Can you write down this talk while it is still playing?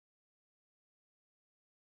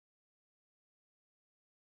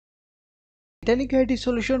পেন্টানিক IT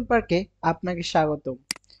solution পার্কে আপনাকে স্বাগতম।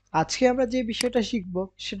 আজকে আমরা যে বিষয়টা শিখব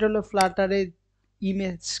সেটা হলো ফ্লাটারে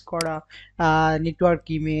ইমেজ করা, নেটওয়ার্ক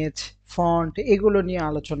ইমেজ, ফন্ট এগুলো নিয়ে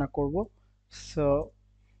আলোচনা করব। সো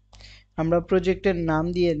আমরা প্রজেক্টের নাম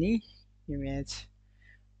দিয়ে নিই ইমেজ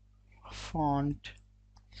ফন্ট।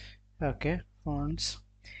 ওকে, ফন্টস।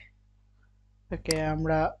 ওকে,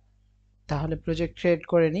 আমরা তাহলে প্রজেক্ট ক্রিয়েট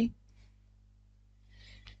করে নিই।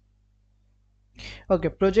 ওকে,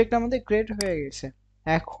 প্রজেক্ট আমাদের ক্রিয়েট হয়ে গেছে।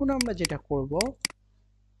 এখন আমরা যেটা করব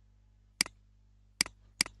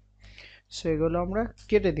সেগুলো আমরা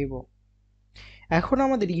কেটে দিব। এখন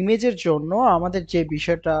আমাদের ইমেজের জন্য আমাদের যে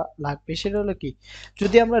বিষয়টা লাগবে সেটা হলো কি,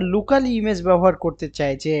 যদি আমরা লোকাল ইমেজ ব্যবহার করতে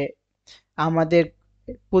চাই, যে আমাদের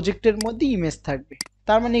প্রজেক্টের মধ্যে ইমেজ থাকবে,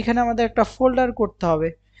 তার মানে এখানে আমাদের একটা ফোল্ডার করতে হবে।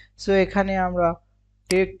 সো এখানে আমরা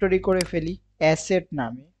ডিরেক্টরি করে ফেলি অ্যাসেট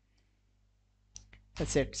নামে,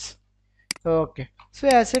 অ্যাসেটস। ওকে, সো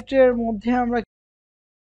অ্যাসেটের মধ্যে আমরা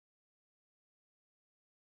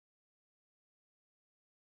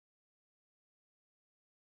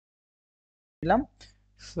দিলাম।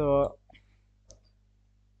 সো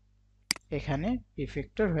এখানে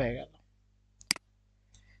ইফেক্টর হয়ে গেল।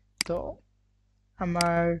 তো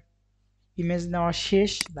আমার ইমেজ নেওয়া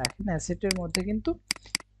শেষ। দেখেন অ্যাসেটের মধ্যে কিন্তু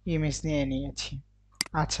ইমেজ নিয়ে নিয়েছি।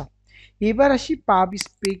 আচ্ছা, এবার আসি পাব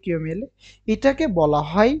স্পেক ইউএমএল। এটাকে বলা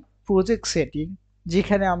হয় প্রজেক্ট সেটিং,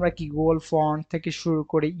 যেখানে আমরা কি গোল ফন্ট থেকে শুরু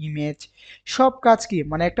করে ইমেজ সব কাজ কি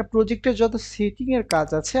মানে একটা প্রজেক্টের যত সেটিং এর কাজ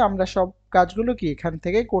আছে আমরা সব কাজগুলো কি এখান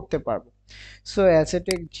থেকে করতে পারবো। সো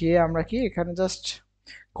অ্যাসেটে যে আমরা কি এখানে জাস্ট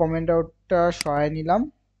কমেন্ট আউটটা সরায় নিলাম।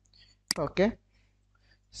 ওকে,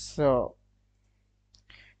 সো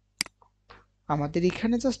আমাদের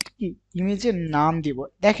এখানে জাস্ট কি ইমেজের নাম দিব।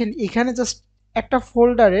 দেখেন এখানে জাস্ট একটা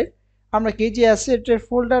ফোল্ডারে আমরা কি যে অ্যাসেটের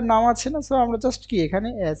ফোল্ডার নাম আছে না, সো আমরা জাস্ট কি এখানে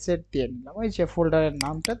অ্যাসেট দিয়ে নিলাম, ওই যে ফোল্ডারের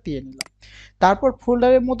নামটা দিয়ে নিলাম। তারপর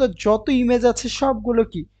ফোল্ডারের মতো যত ইমেজ আছে সবগুলো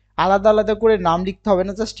কি আলাদা আলাদা করে নাম লিখতে হবে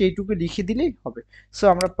না, জাস্ট এইটুকু লিখে দিলেই হবে। সো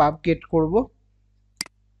আমরা পাব গেট করব।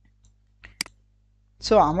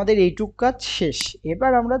 সো আমাদের এইটুক কাজ শেষ।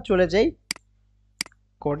 এবার আমরা চলে যাই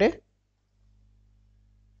কোডে।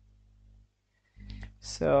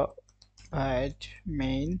 সো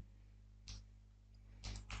মেইন,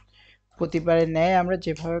 প্রতিবারের ন্যায় আমরা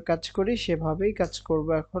যেভাবে কাজ করি সেভাবেই কাজ করব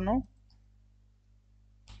এখনো।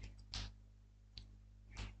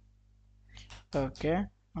 ওকে,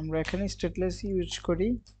 আমরা এখানে স্ট্যাটলেস ইউজ করি।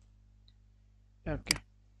 ওকে,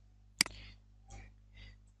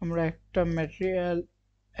 আমরা একটা ম্যাটেরিয়াল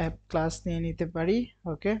অ্যাপ ক্লাস নিয়ে নিতে পারি।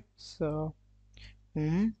 ওকে, সো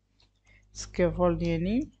স্কেফল নিয়ে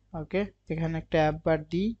নিই। ওকে, এখানে একটা অ্যাপ বার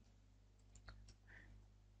দিই।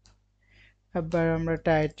 এবার আমরা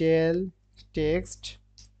টাইটেল, টেক্সট।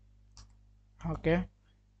 ওকে,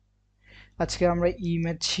 আজকে আমরা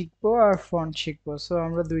ইমেজ শিখবো আর ফন্ট শিখবো, সো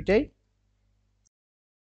আমরা দুইটাই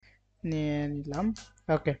নিয়ে নিলাম।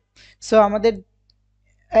 ওকে, সো আমাদের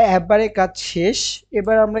একবারে কাজ শেষ।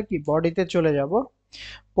 এবার আমরা কি বডিতে চলে যাব।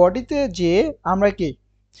 বডিতে যে আমরা কি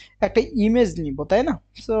একটা ইমেজ নিব, তাই না?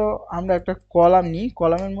 সো আমরা একটা কলাম নিই,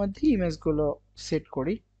 কলামের মধ্যে ইমেজগুলো সেট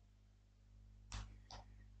করি।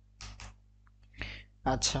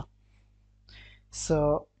 আচ্ছা, সো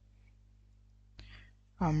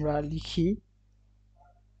আমরা লিখি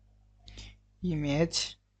ইমেজ।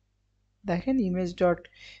 দেখেন ইমেজ ডট,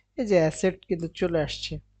 এই যে অ্যাসেট কিন্তু চলে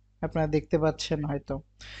আসছে, আপনারা দেখতে পাচ্ছেন হয়তো।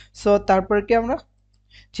 সো তারপর কি আমরা,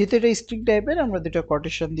 যেহেতু এটা স্ট্রিং টাইপের, আমরা দুটো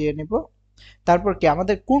কোটেশন দিয়ে নিব। তারপর কি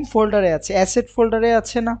আমাদের কোন ফোল্ডারে আছে, অ্যাসেট ফোল্ডারে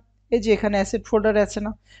আছে না, এই যে এখানে অ্যাসেট ফোল্ডারে আছে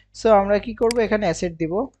না। সো আমরা কি করব, এখানে অ্যাসেট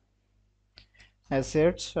দিব,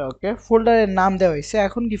 অ্যাসেটস। ওকে, ফোল্ডারের নাম দেওয়া হয়েছে,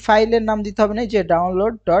 এখন কি ফাইলের নাম দিতে হবে না, এই যে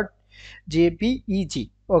ডাউনলোড ডট জেপিইজি।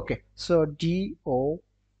 ওকে, so D O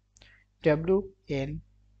W N,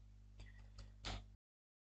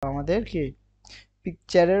 আমাদের কি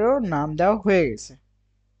পিকচারেরও নাম দেওয়া হয়ে গেছে।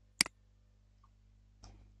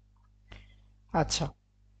 আচ্ছা,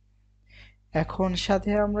 এখন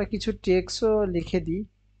সাথে আমরা কিছু টেক্সটও লিখে দিই।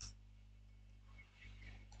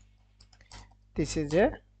 This is a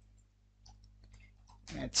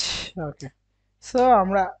match. Okay, so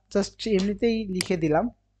আমরা জাস্ট এমনিতেই লিখে দিলাম।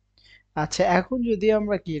 আচ্ছা, এখন যদি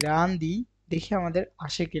আমরা কি রান দিই, দেখি আমাদের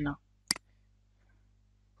আসে কিনা।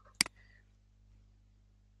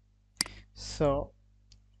 সো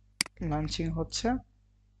লঞ্চিং হচ্ছে,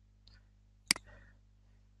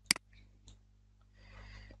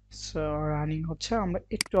 সো রানিং হচ্ছে, আমরা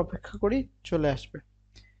একটু অপেক্ষা করি, চলে আসবে।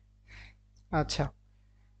 আচ্ছা,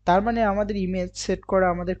 তার মানে আমাদের ইমেজ সেট করা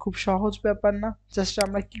আমাদের খুব সহজ ব্যাপার না। জাস্ট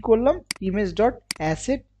আমরা কি করলাম, ইমেজ ডট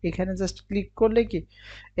অ্যাসেট, এখানে জাস্ট ক্লিক করলে কি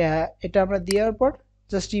এটা আমরা দেওয়ার পর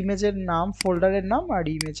জাস্ট ইমেজের নাম, ফোল্ডারের নাম আর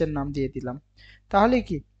ইমেজের নাম দিয়ে দিলাম। তাহলে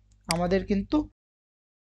কি আমাদের কিন্তু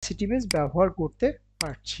অ্যাসেট ইমেজ ব্যবহার করতে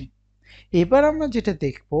পারছি। এবার আমরা যেটা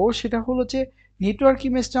দেখবো সেটা হলো যে নেটওয়ার্ক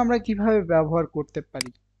ইমেজটা আমরা কিভাবে ব্যবহার করতে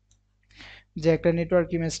পারি, যে একটা নেটওয়ার্ক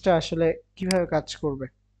ইমেজটা আসলে কিভাবে কাজ করবে।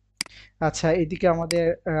 আচ্ছা, এদিকে আমাদের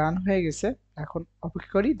রান হয়ে গেছে, এখন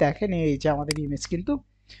অপেক্ষা করি। দেখেন এই যে আমাদের ইমেজ কিন্তু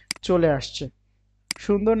চলে আসছে।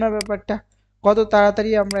 সুন্দর না ব্যাপারটা? কত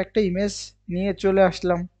তাড়াতাড়ি আমরা একটা ইমেজ নিয়ে চলে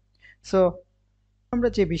আসলাম। সো আমরা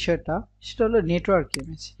যে বিষয়টা সেটা হলো নেটওয়ার্ক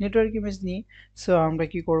ইমেজ। নেটওয়ার্ক ইমেজ নিয়ে সো আমরা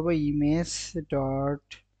কি করব, image dot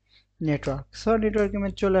network. So network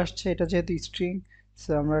image চলে আসছে, এটা যেহেতু স্ট্রিং সো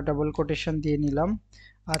আমরা ডাবল কোটেশন দিয়ে নিলাম।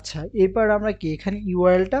 আচ্ছা, এবার আমরা কি এখানে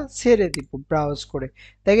ইউআরএলটা ছেড়ে দিব ব্রাউজ করে।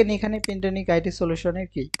 দেখেন এখানে পেন্টানিক আইটি সলিউশনের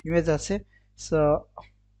কি ইমেজ আছে। সো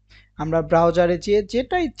আমরা ব্রাউজারে যেয়ে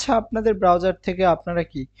যেটা ইচ্ছা আপনাদের ব্রাউজার থেকে আপনারা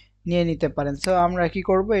কি নিয়ে নিতে পারেন। সো আমরা কি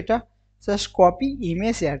করব, এটা জাস্ট কপি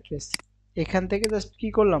ইমেজ অ্যাড্রেস, এখান থেকে জাস্ট কি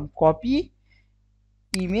করলাম, কপি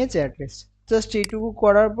ইমেজ অ্যাড্রেস। জাস্ট এইটুকু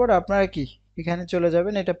করার পর আপনারা কি এখানে চলে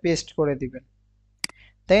যাবেন, এটা পেস্ট করে দিবেন।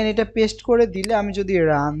 দেখেন এটা পেস্ট করে দিলে আমি যদি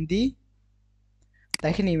রান দিই,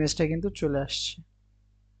 দেখেন ইমেজটা কিন্তু চলে আসছে।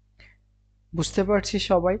 বুঝতে পারছি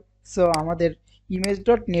সবাই? সো আমাদের ইমেজ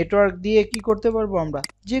ডট নেটওয়ার্ক দিয়ে কি করতে পারবো, আমরা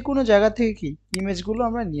যে কোনো জায়গা থেকে কি ইমেজগুলো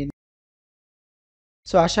আমরা নিয়ে নিই।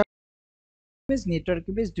 সো আশা ইমেজ নেটওয়ার্ক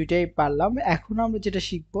ইমেজ দুইটাই পারলাম। এখন আমরা যেটা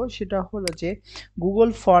শিখবো সেটা হলো যে গুগল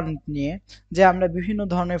ফন্ট নিয়ে, যে আমরা বিভিন্ন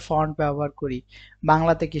ধরনের ফন্ট ব্যবহার করি।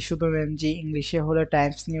 বাংলাতে কি শুধু এমজি, ইংলিশে হলে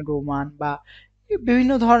টাইমস নিউ রোমান বা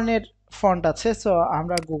বিভিন্ন ধরনের ফন্ট আছে। সো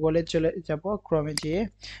আমরা গুগলে চলে যাব, ক্রমে যেয়ে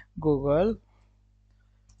Google,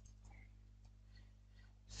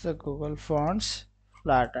 so Google fonts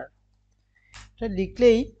Flutter এটা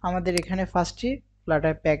লিখলেই আমাদের এখানে ফার্স্টে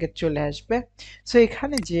ফ্লাটার প্যাকেজ চলে আসবে। সো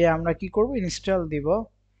এখানে যে আমরা কি করব, ইনস্টল দিব।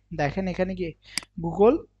 দেখেন এখানে কি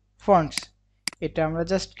গুগল ফন্টস, এটা আমরা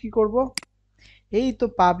জাস্ট কি করব, এই তো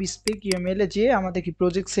পাব স্পেক ইউএমএল এ যে আমাদের কি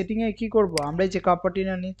প্রজেক্ট সেটিং এ কি করব, আমরা এই যে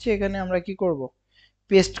কাপাটিনা নিচ্ছি এখানে আমরা কি করব,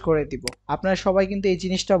 পেস্ট করে দিব। আপনারা সবাই কিন্তু এই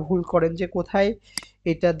জিনিসটা ভুল করেন যে কোথায়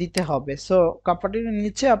এটা দিতে হবে। সো কাপাটিনার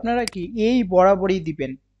নিচে আপনারা কি এই বরাবরই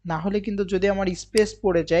দিবেন, না হলে কিন্তু যদি আমার স্পেস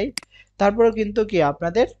পড়ে যায় তারপরে কিন্তু কি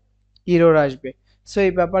আপনাদের এরর আসবে। সো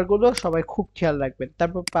এই ব্যাপারগুলো সবাই খুব খেয়াল রাখবেন,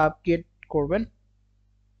 তারপর পাব গেট করবেন।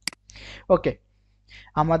 ওকে,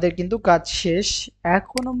 আমাদের কিন্তু কাজ শেষ।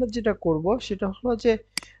 এখন আমরা যেটা করব সেটা হলো যে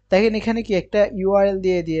দেখেন এখানে কি একটা ইউআরএল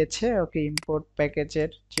দিয়ে দিয়েছে। ওকে, ইম্পোর্ট প্যাকেজের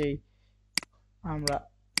যেই আমরা,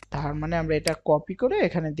 তার মানে আমরা এটা কপি করে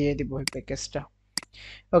এখানে দিয়ে দিব এই প্যাকেজটা।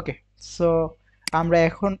 ওকে, সো আমরা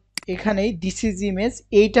এখন এখানেই দিস ইজ ইমেজ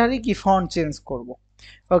এইটারই কি ফন্ট চেঞ্জ করব।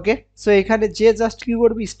 ওকে, সো এখানে যে জাস্ট কি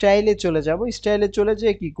করব, স্টাইলে চলে যাব। স্টাইলে চলে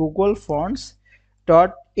যেয়ে কি গুগল ফন্টস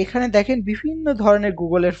ডট, এখানে দেখেন বিভিন্ন ধরনের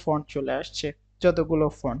গুগলের ফন্ট চলে আসছে, যতগুলো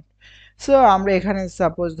ফন্ট। সো আমরা এখানে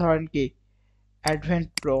সাপোজ ধরেন কি অ্যাডভেন্ট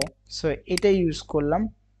প্রো, সো এটা ইউজ করলাম।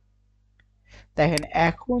 দেখেন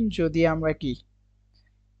এখন যদি আমরা কি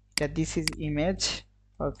এটা দিস ইজ ইমেজ,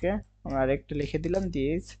 ওকে আমরা আরেকটা লিখে দিলাম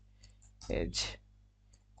this is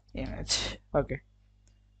image. Okay,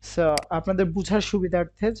 so আপনাদের বুঝার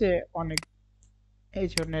সুবিধার্থে যে অনেক এই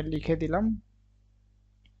জন্য লিখে দিলাম।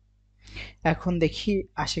 এখন দেখি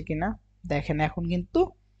আসে কিনা। দেখেন এখন কিন্তু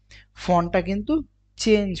ফন্টটা কিন্তু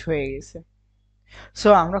চেঞ্জ হয়ে গেছে। সো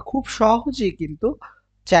আমরা খুব সহজেই কিন্তু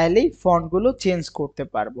চাইলেই ফন্টগুলো চেঞ্জ করতে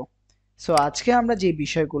পারবো। সো আজকে আমরা যে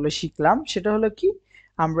বিষয়গুলো শিখলাম সেটা হলো কি,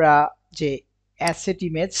 আমরা যে অ্যাসেট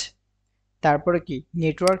ইমেজ, তারপরে কি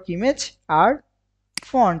নেটওয়ার্ক ইমেজ, আর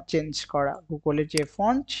ফন্ট চেঞ্জ করা গুগলের যে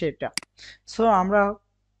ফন্ট সেটা। সো আমরা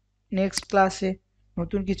নেক্সট ক্লাসে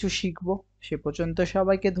নতুন কিছু শিখব। সে পর্যন্ত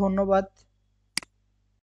সবাইকে ধন্যবাদ।